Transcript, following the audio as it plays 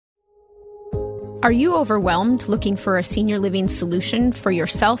Are you overwhelmed looking for a senior living solution for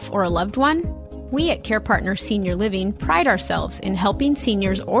yourself or a loved one? We at Care Partners Senior Living pride ourselves in helping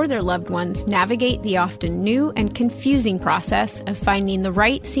seniors or their loved ones navigate the often new and confusing process of finding the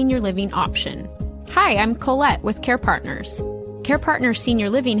right senior living option. Hi, I'm Colette with Care Partners. Care Partners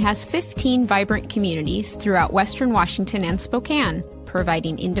Senior Living has 15 vibrant communities throughout Western Washington and Spokane,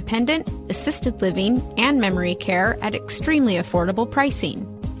 providing independent, assisted living, and memory care at extremely affordable pricing.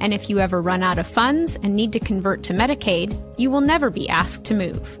 And if you ever run out of funds and need to convert to Medicaid, you will never be asked to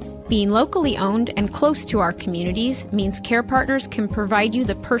move. Being locally owned and close to our communities means Care Partners can provide you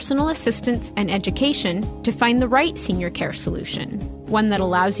the personal assistance and education to find the right senior care solution, one that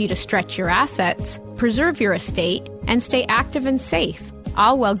allows you to stretch your assets, preserve your estate, and stay active and safe,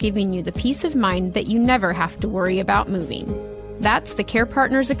 all while giving you the peace of mind that you never have to worry about moving. That's the Care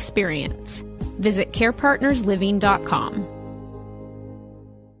Partners experience. Visit carepartnersliving.com.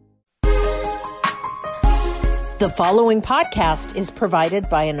 The following podcast is provided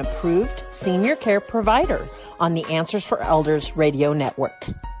by an approved senior care provider on the Answers for Elders radio network.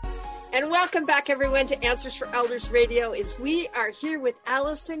 And welcome back, everyone, to Answers for Elders Radio. As we are here with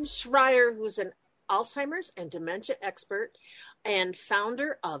Allison Schreier, who's an Alzheimer's and dementia expert and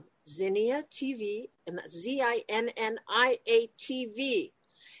founder of Zinnia TV, and that's Zinnia TV.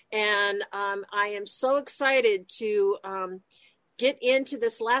 And I am so excited to get into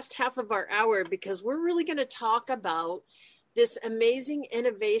this last half of our hour because we're really going to talk about this amazing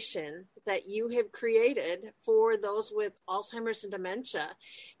innovation that you have created for those with Alzheimer's and dementia.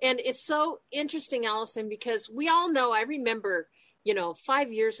 And it's so interesting, Allison, because we all know, I remember,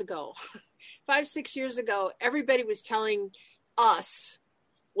 5 years ago, 6 years ago, everybody was telling us,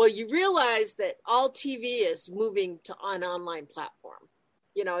 well, you realize that all TV is moving to an online platform.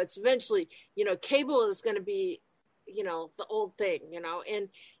 It's eventually, cable is going to be the old thing, and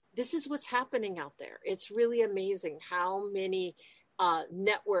this is what's happening out there. It's really amazing how many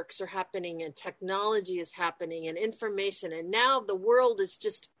networks are happening and technology is happening and information. And now the world is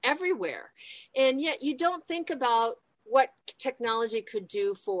just everywhere. And yet you don't think about what technology could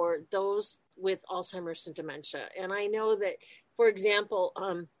do for those with Alzheimer's and dementia. And I know that, for example,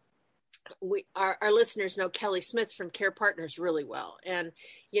 our listeners know Kelly Smith from Care Partners really well. And,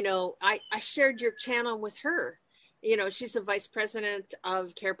 I shared your channel with her. She's a vice president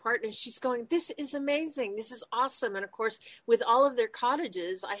of Care Partners. She's going, this is amazing. This is awesome. And of course, with all of their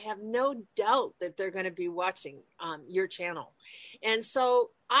cottages, I have no doubt that they're going to be watching your channel. And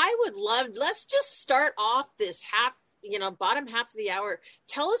so I would love, let's just start off this bottom half of the hour.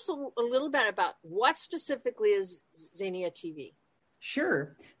 Tell us a little bit about what specifically is Zinnia TV.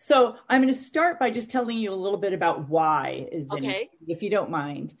 Sure. So I'm going to start by just telling you a little bit about why is Zinnia, okay, if you don't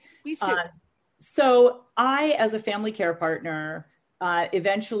mind. Please do. So I, as a family care partner,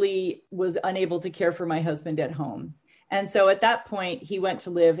 eventually was unable to care for my husband at home. And so at that point, he went to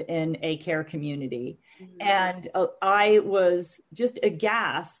live in a care community. Mm-hmm. And I was just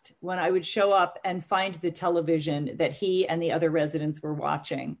aghast when I would show up and find the television that he and the other residents were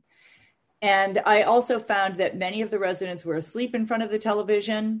watching. And I also found that many of the residents were asleep in front of the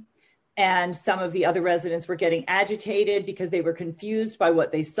television. And some of the other residents were getting agitated because they were confused by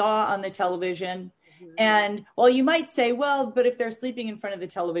what they saw on the television. Mm-hmm. And while you might say, well, but if they're sleeping in front of the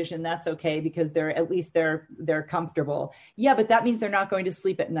television, that's okay because they're comfortable. Yeah, but that means they're not going to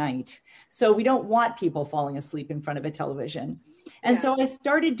sleep at night. So we don't want people falling asleep in front of a television. And so I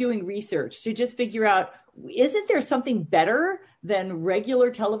started doing research to just figure out, isn't there something better than regular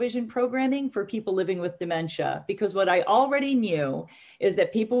television programming for people living with dementia? Because what I already knew is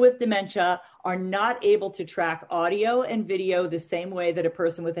that people with dementia are not able to track audio and video the same way that a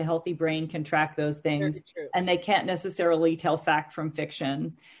person with a healthy brain can track those things. And they can't necessarily tell fact from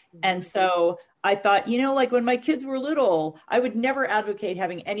fiction. Mm-hmm. And so I thought, like when my kids were little, I would never advocate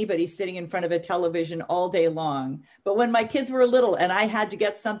having anybody sitting in front of a television all day long. But when my kids were little and I had to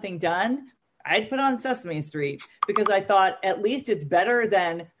get something done, I'd put on Sesame Street because I thought at least it's better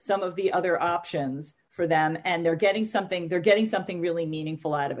than some of the other options for them. And they're getting something really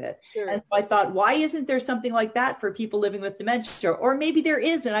meaningful out of it. Sure. And so I thought, why isn't there something like that for people living with dementia? Or maybe there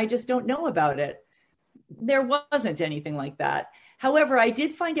is, and I just don't know about it. There wasn't anything like that. However, I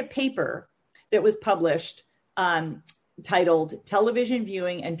did find a paper that was published titled Television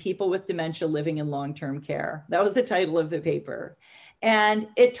Viewing and People with Dementia Living in Long-Term Care. That was the title of the paper. And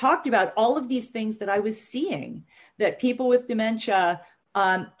it talked about all of these things that I was seeing, that people with dementia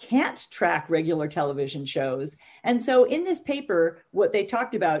can't track regular television shows. And so in this paper, what they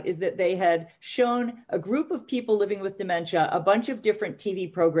talked about is that they had shown a group of people living with dementia a bunch of different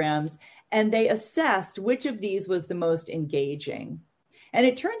TV programs, and they assessed which of these was the most engaging. And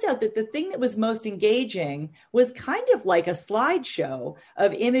it turns out that the thing that was most engaging was kind of like a slideshow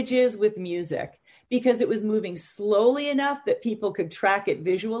of images with music, because it was moving slowly enough that people could track it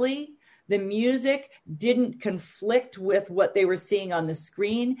visually. The music didn't conflict with what they were seeing on the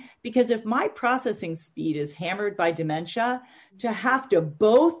screen, because if my processing speed is hammered by dementia, to have to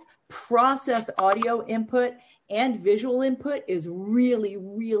both process audio input and visual input is really,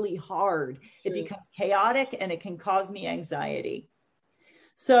 really hard. It becomes chaotic and it can cause me anxiety.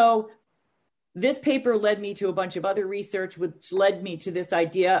 So this paper led me to a bunch of other research, which led me to this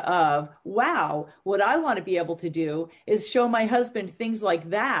idea of, wow, what I want to be able to do is show my husband things like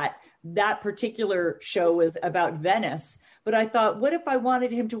that. That particular show was about Venice, but I thought, what if I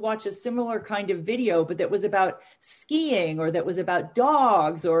wanted him to watch a similar kind of video, but that was about skiing, or that was about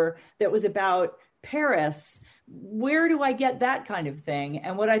dogs, or that was about Paris? Where do I get that kind of thing?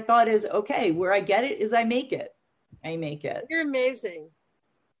 And what I thought is, okay, where I get it is I make it. You're amazing.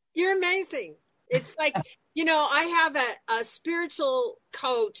 You're amazing. It's like, I have a spiritual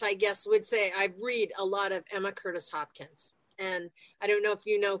coach, I guess would say. I read a lot of Emma Curtis Hopkins. And I don't know if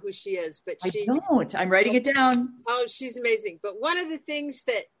you know who she is, but I don't. I'm writing it down. Oh, she's amazing. But one of the things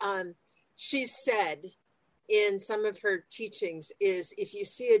that she said in some of her teachings is, if you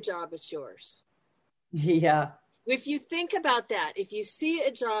see a job, it's yours. Yeah. If you think about that, if you see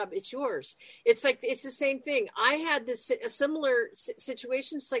a job, it's yours. It's like, it's the same thing. I had a similar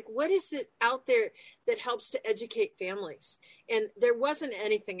situation. It's like, what is it out there that helps to educate families? And there wasn't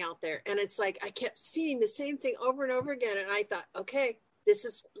anything out there. And it's like, I kept seeing the same thing over and over again. And I thought, okay, this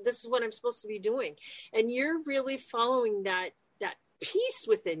is what I'm supposed to be doing. And you're really following that peace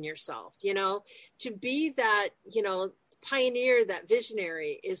within yourself, to be that, pioneer, that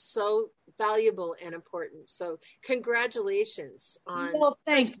visionary is so valuable and important. So congratulations on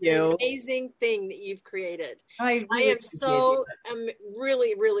thank you. An amazing thing that you've created. I am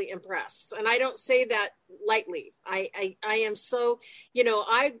really, really impressed. And I don't say that lightly. I am so,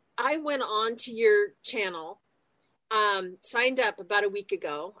 I went on to your channel, signed up about a week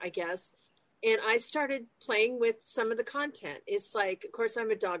ago, I guess. And I started playing with some of the content. It's like, of course, I'm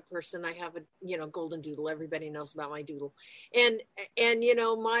a dog person. I have a, golden doodle. Everybody knows about my doodle. And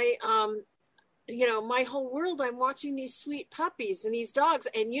my whole world, I'm watching these sweet puppies and these dogs.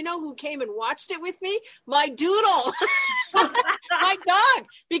 And you know who came and watched it with me? My doodle, my dog.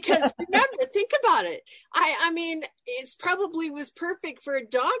 Because remember, think about it. I mean, it's probably was perfect for a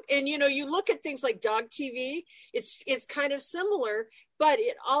dog. And, you look at things like dog TV, it's kind of similar, but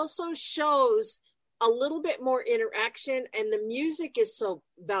it also shows a little bit more interaction, and the music is so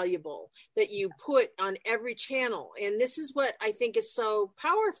valuable that you put on every channel. And this is what I think is so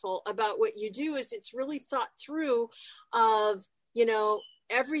powerful about what you do, is it's really thought through of,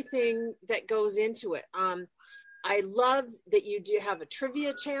 everything that goes into it. I love that you do have a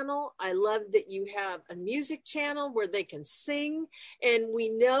trivia channel. I love that you have a music channel where they can sing. And we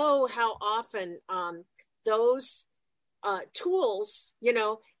know how often those tools,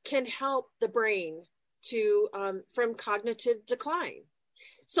 can help the brain to from cognitive decline.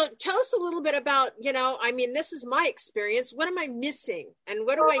 So tell us a little bit about, this is my experience. What am I missing? And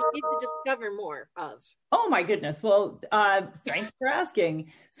what do I need to discover more of? Oh my goodness. Well, thanks for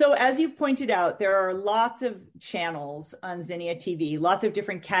asking. So as you pointed out, there are lots of channels on Zinnia TV, lots of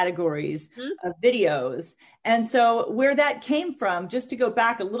different categories of videos. And so where that came from, just to go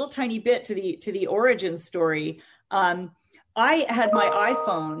back a little tiny bit to the origin story, I had my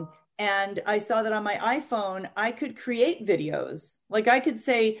iPhone, and I saw that on my iPhone, I could create videos. Like I could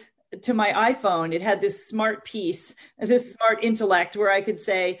say to my iPhone, it had this smart piece, this smart intellect where I could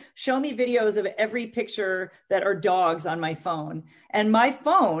say, show me videos of every picture that are dogs on my phone. And my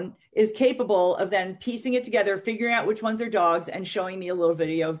phone is capable of then piecing it together, figuring out which ones are dogs, and showing me a little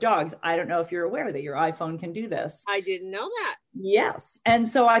video of dogs. I don't know if you're aware that your iPhone can do this. I didn't know that. Yes. And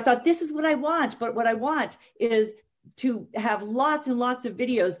so I thought, this is what I want. But what I want is to have lots and lots of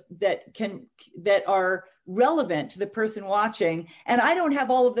videos that are relevant to the person watching. And I don't have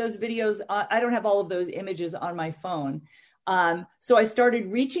all of those videos. I don't have all of those images on my phone. So I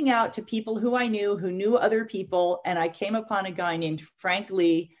started reaching out to people who I knew, who knew other people. And I came upon a guy named Frank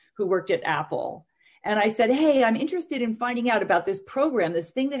Lee, who worked at Apple. And I said, hey, I'm interested in finding out about this program,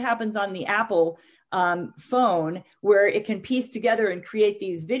 this thing that happens on the Apple phone where it can piece together and create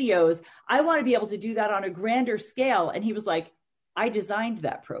these videos. I want to be able to do that on a grander scale. And he was like, I designed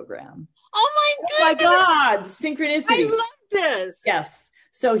that program. Oh my goodness. Oh my God, synchronicity. I love this. Yes.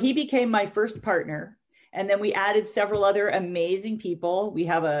 So he became my first partner. And then we added several other amazing people. We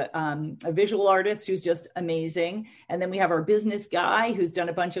have a visual artist who's just amazing. And then we have our business guy who's done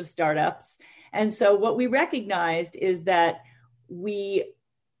a bunch of startups. And so what we recognized is that we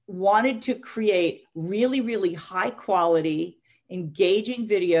wanted to create really, really high quality, engaging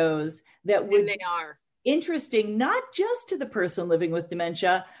videos that would be interesting, not just to the person living with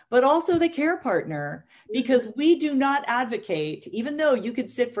dementia, but also the care partner, because we do not advocate, even though you could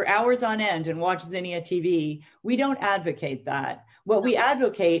sit for hours on end and watch Zinnia TV, we don't advocate that. What we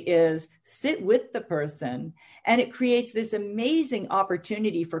advocate is sit with the person, and it creates this amazing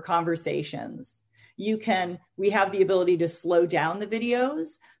opportunity for conversations. We have the ability to slow down the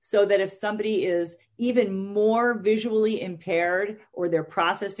videos so that if somebody is even more visually impaired or their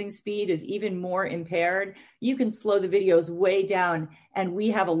processing speed is even more impaired, you can slow the videos way down. And we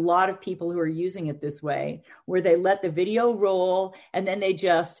have a lot of people who are using it this way, where they let the video roll and then they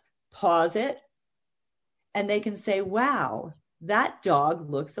just pause it and they can say, wow, that dog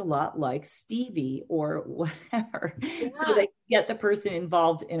looks a lot like Stevie or whatever. Yeah. So they get the person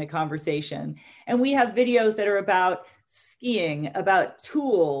involved in a conversation. And we have videos that are about skiing, about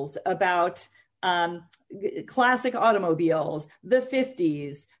tools, about classic automobiles, the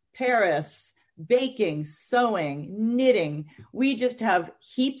 50s, Paris, baking, sewing, knitting. We just have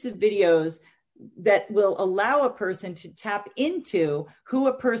heaps of videos that will allow a person to tap into who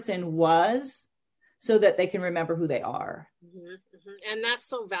a person was, so that they can remember who they are. Mm-hmm, mm-hmm. And that's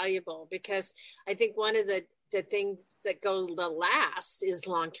so valuable, because I think one of the things that goes the last is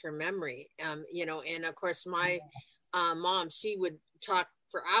long-term memory. And of course my mom, she would talk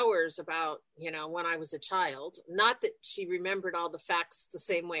for hours about, when I was a child, not that she remembered all the facts the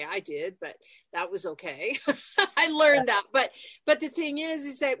same way I did, but that was okay. I learned that. But the thing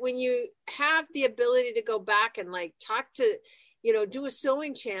is that when you have the ability to go back and talk to, do a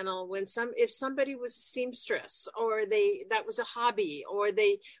sewing channel if somebody was a seamstress, or that was a hobby, or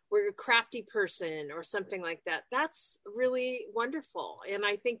they were a crafty person or something like that, that's really wonderful. And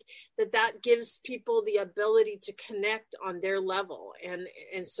I think that gives people the ability to connect on their level, and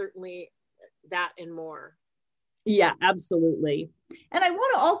certainly that and more. Yeah, absolutely. And I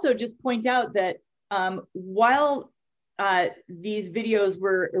want to also just point out that while these videos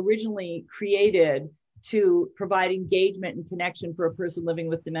were originally created to provide engagement and connection for a person living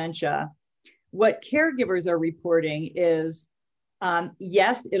with dementia, what caregivers are reporting is,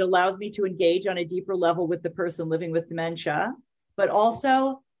 yes, it allows me to engage on a deeper level with the person living with dementia, but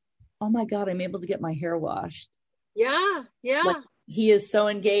also, oh my God, I'm able to get my hair washed. Yeah. He is so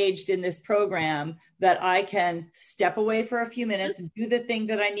engaged in this program that I can step away for a few minutes, do the thing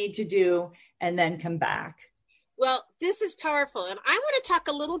that I need to do, and then come back. Well, this is powerful. And I want to talk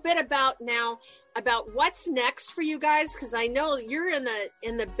a little bit about what's next for you guys, because I know you're in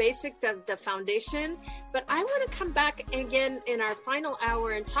the basics of the foundation, but I want to come back again in our final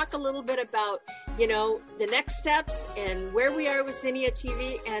hour and talk a little bit about, the next steps and where we are with Zinnia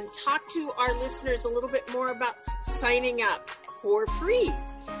TV, and talk to our listeners a little bit more about signing up for free.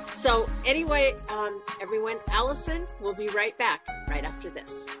 So anyway, everyone, Allison will be right back right after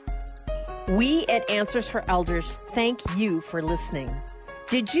this. We at Answers for Elders thank you for listening.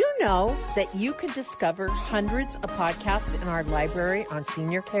 Did you know that you can discover hundreds of podcasts in our library on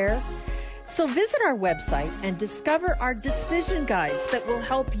senior care? So visit our website and discover our decision guides that will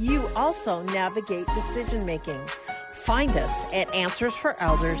help you also navigate decision making. Find us at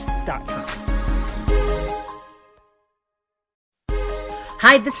answersforelders.com.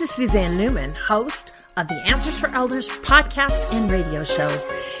 Hi, this is Suzanne Newman, host of the Answers for Elders podcast and radio show.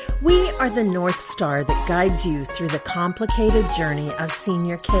 We are the North Star that guides you through the complicated journey of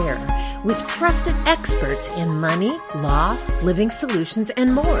senior care with trusted experts in money, law, living solutions,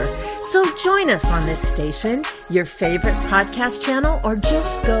 and more. So join us on this station, your favorite podcast channel, or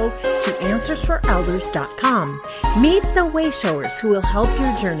just go to answersforelders.com. Meet the Wayshowers who will help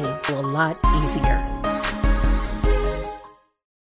your journey go a lot easier.